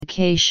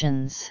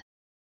collocations.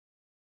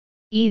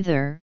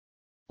 Either,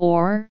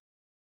 or,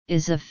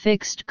 is a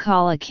fixed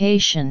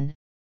collocation,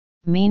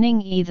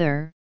 meaning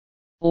either,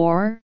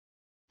 or,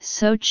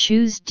 so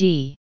choose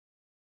D.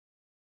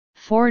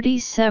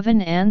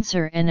 47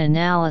 Answer and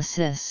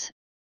analysis.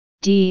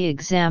 D.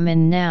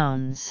 Examine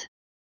nouns.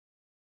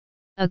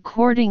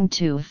 According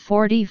to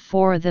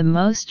 44, the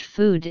most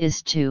food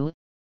is to,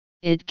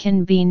 it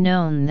can be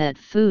known that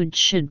food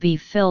should be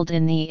filled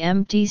in the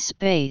empty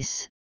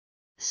space,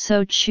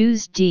 so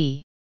choose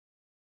D.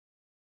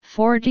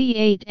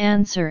 48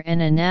 Answer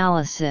and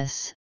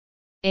analysis.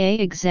 A.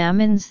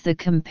 Examines the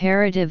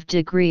comparative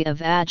degree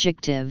of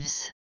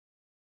adjectives.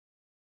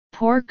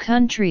 Poor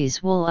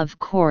countries will of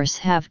course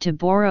have to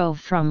borrow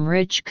from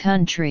rich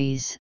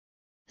countries,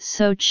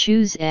 so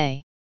choose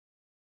A.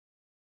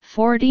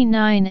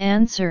 49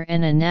 Answer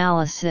and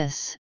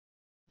analysis.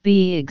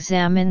 B.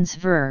 Examines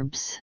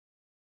verbs.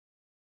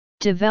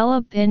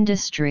 Develop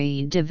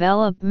industry,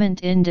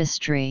 development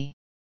industry.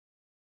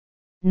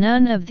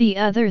 None of the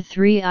other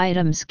three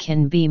items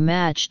can be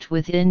matched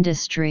with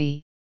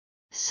industry,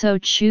 so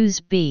choose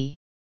B.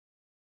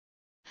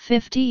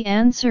 50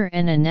 Answer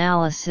and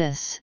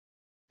analysis.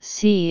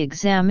 C.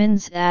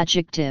 Examines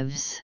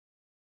adjectives.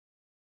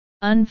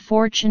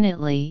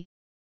 Unfortunately,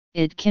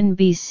 it can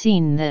be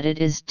seen that it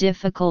is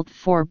difficult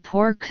for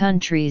poor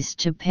countries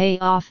to pay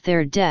off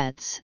their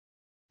debts,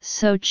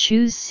 so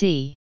choose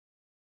C.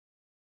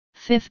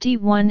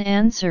 51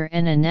 Answer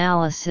and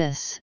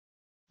analysis.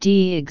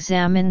 D.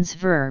 Examines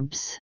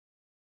verbs.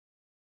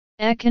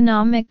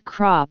 Economic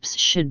crops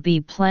should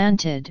be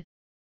planted,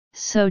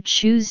 so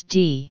choose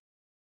D.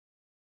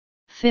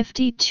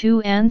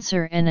 52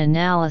 Answer and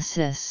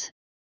analysis.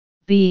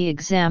 B.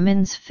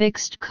 Examines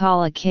fixed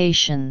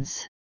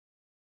collocations.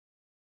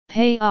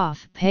 Pay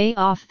off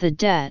the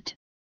debt,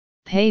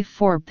 pay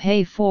for,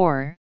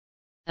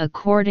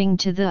 according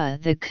to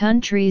the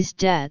country's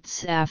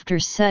debts after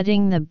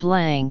setting the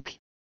blank,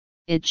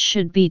 it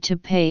should be to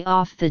pay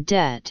off the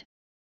debt,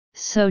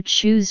 so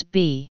choose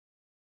B.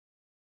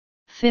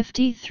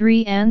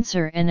 53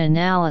 Answer and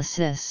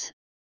analysis.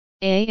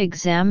 A.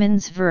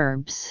 Examines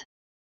verbs.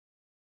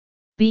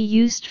 Be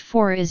used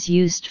for is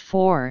used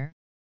for,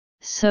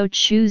 so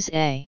choose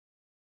A.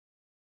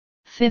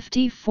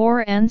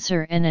 54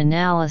 Answer and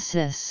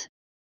analysis.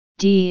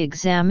 D.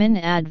 Examine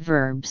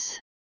adverbs.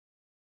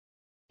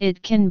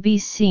 It can be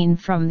seen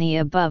from the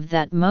above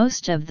that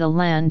most of the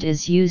land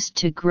is used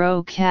to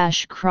grow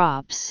cash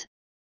crops,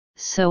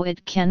 so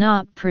it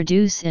cannot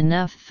produce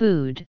enough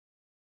food,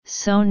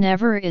 so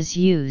never is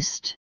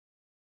used.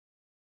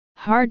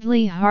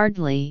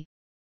 Hardly,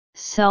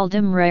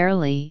 seldom,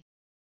 rarely,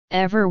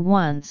 ever,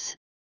 once,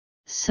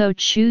 so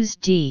choose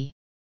D.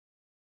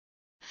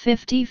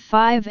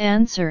 55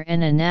 Answer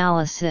and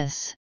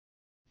analysis.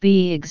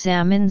 B.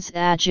 Examines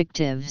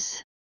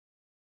adjectives.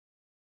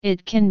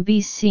 It can be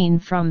seen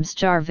from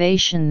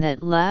starvation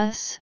that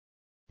less,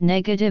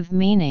 negative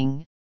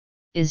meaning,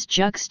 is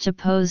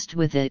juxtaposed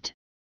with it,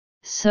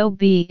 so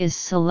B is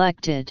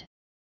selected.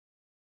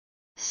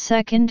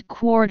 Second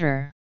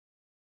quarter.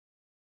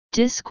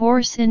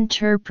 Discourse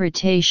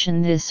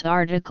interpretation. This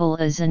article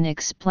is an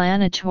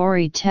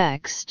explanatory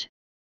text,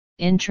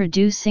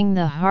 introducing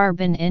the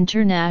Harbin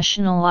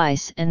International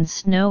Ice and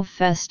Snow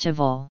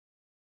Festival.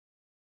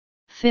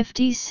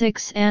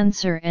 56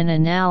 Answer and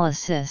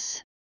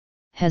analysis.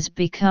 Has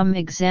become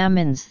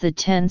examines the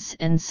tense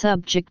and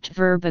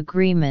subject-verb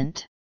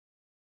agreement.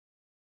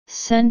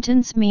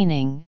 Sentence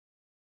meaning.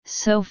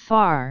 So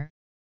far,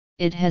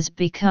 it has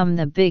become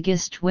the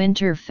biggest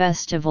winter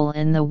festival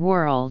in the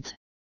world.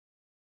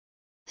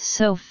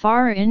 So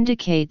far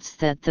indicates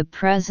that the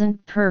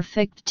present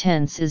perfect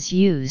tense is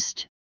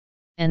used,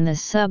 and the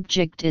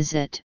subject is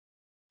it,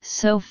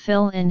 so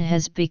fill in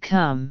has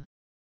become.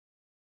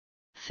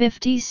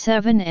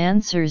 57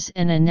 Answers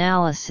and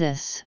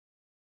analysis.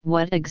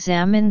 What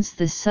examines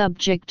the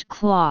subject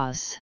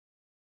clause?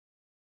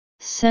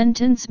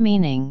 Sentence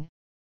meaning.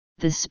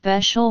 The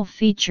special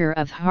feature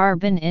of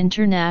Harbin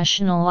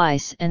International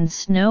Ice and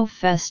Snow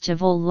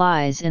Festival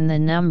lies in the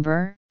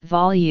number,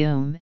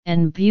 volume,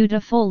 and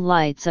beautiful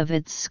lights of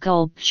its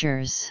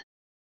sculptures.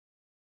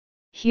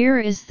 Here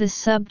is the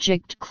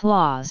subject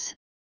clause.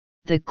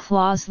 The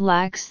clause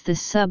lacks the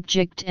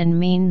subject and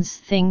means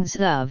things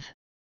of,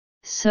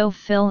 so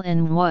fill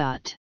in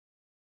what.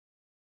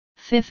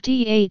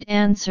 58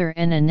 Answer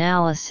and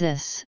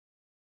analysis.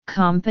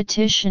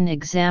 Competition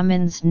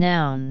examines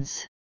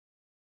nouns.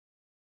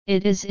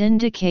 It is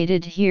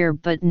indicated here,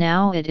 but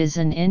now it is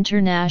an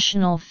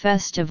international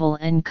festival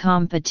and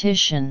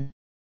competition.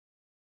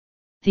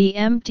 The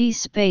empty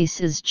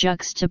space is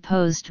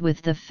juxtaposed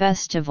with the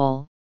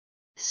festival,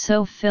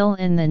 so fill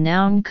in the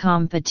noun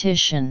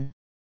competition.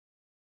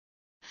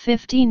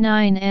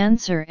 59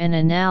 Answer and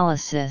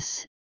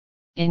analysis.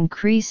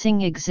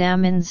 Increasing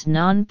examines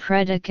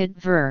non-predicate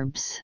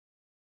verbs.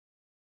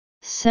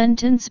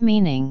 Sentence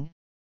meaning.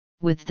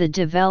 With the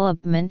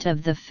development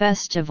of the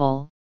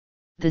festival,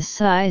 the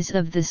size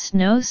of the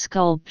snow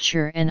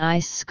sculpture and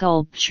ice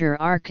sculpture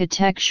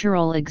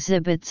architectural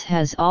exhibits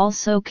has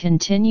also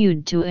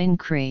continued to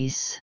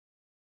increase.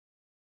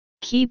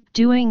 Keep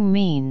doing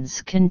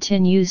means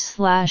continue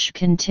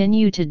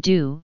to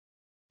do,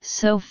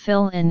 so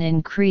fill in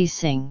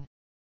increasing.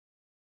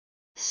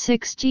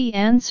 60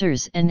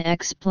 answers and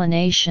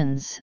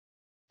explanations.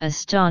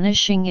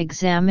 Astonishing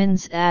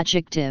examines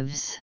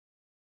adjectives.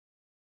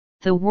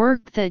 The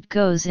work that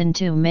goes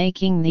into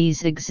making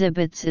these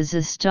exhibits is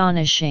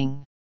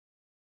astonishing.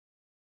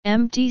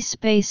 Empty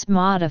space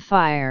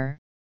modifier,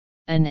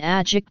 an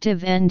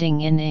adjective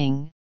ending in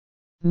ing,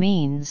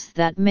 means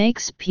that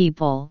makes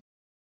people,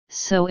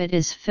 so it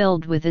is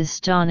filled with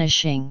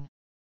astonishing.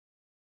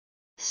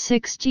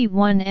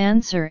 61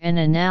 Answer and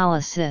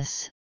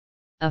analysis,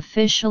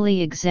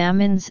 officially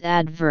examines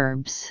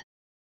adverbs.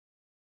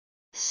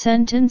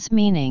 Sentence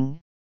meaning: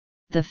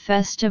 the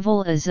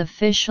festival is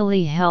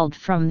officially held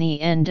from the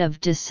end of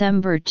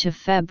December to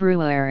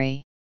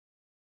February.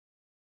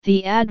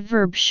 The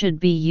adverb should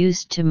be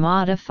used to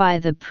modify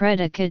the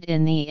predicate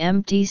in the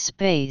empty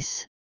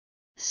space,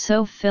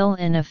 so fill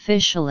in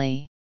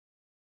officially.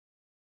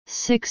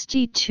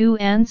 62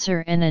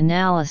 Answer and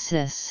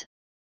analysis,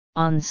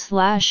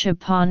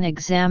 on/upon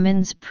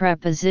examines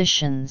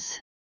prepositions.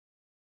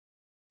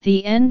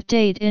 The end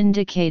date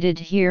indicated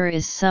here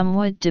is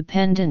somewhat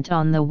dependent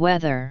on the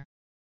weather.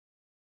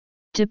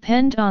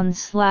 Depend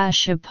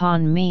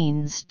on/upon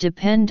means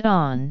depend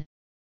on,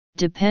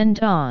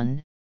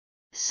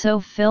 so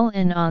fill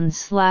in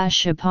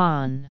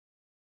on/upon.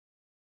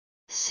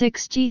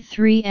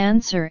 63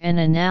 Answer and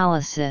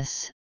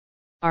analysis,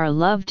 are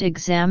loved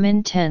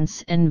examine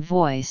tense and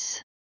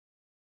voice.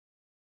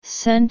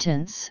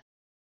 Sentence: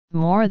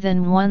 more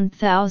than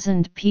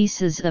 1,000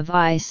 pieces of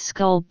ice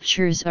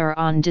sculptures are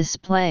on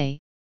display,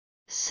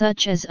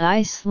 such as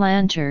ice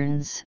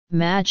lanterns,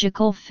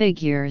 magical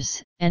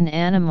figures, and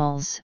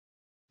animals,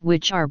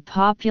 which are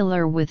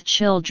popular with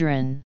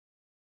children.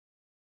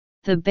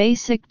 The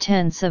basic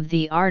tense of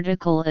the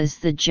article is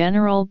the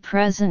general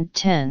present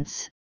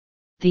tense.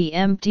 The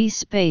empty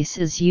space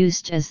is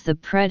used as the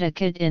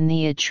predicate in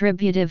the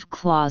attributive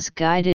clause guided